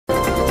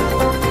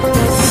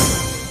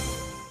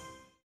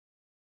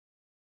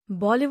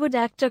Bollywood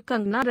actor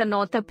Kangana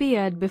Ranaut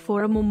appeared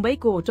before a Mumbai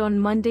court on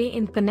Monday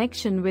in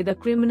connection with a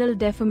criminal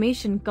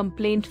defamation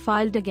complaint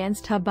filed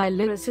against her by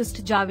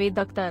lyricist Javed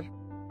Akhtar.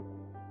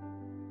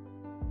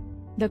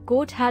 The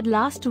court had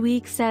last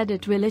week said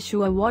it will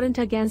issue a warrant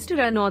against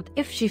Ranaut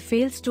if she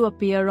fails to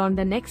appear on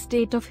the next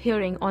date of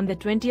hearing on the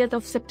 20th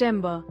of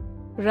September.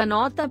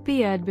 Ranaut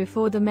appeared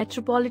before the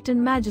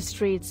Metropolitan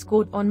Magistrates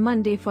Court on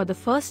Monday for the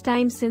first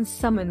time since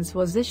summons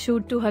was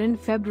issued to her in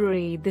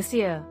February this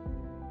year.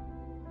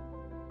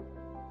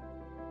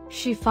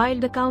 She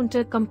filed a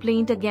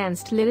counter-complaint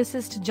against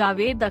lyricist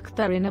Javed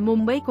Akhtar in a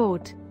Mumbai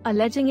court,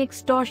 alleging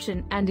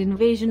extortion and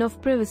invasion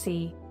of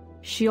privacy.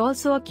 She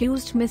also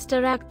accused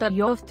Mr. Akhtar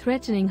of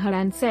threatening her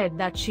and said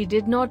that she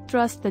did not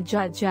trust the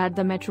judge at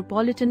the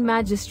Metropolitan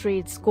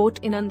Magistrates Court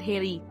in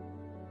Andheri.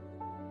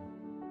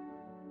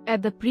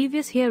 At the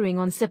previous hearing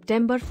on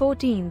September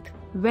 14,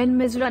 when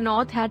Ms.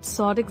 Ranaut had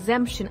sought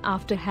exemption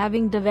after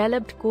having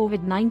developed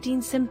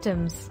COVID-19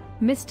 symptoms,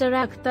 Mr.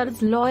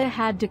 Akhtar's lawyer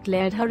had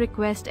declared her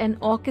request an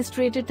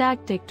orchestrated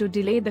tactic to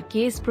delay the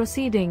case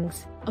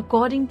proceedings,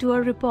 according to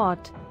a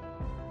report.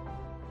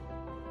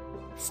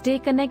 Stay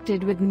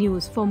connected with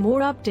NYOOOZ for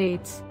more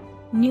updates.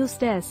 News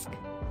Desk.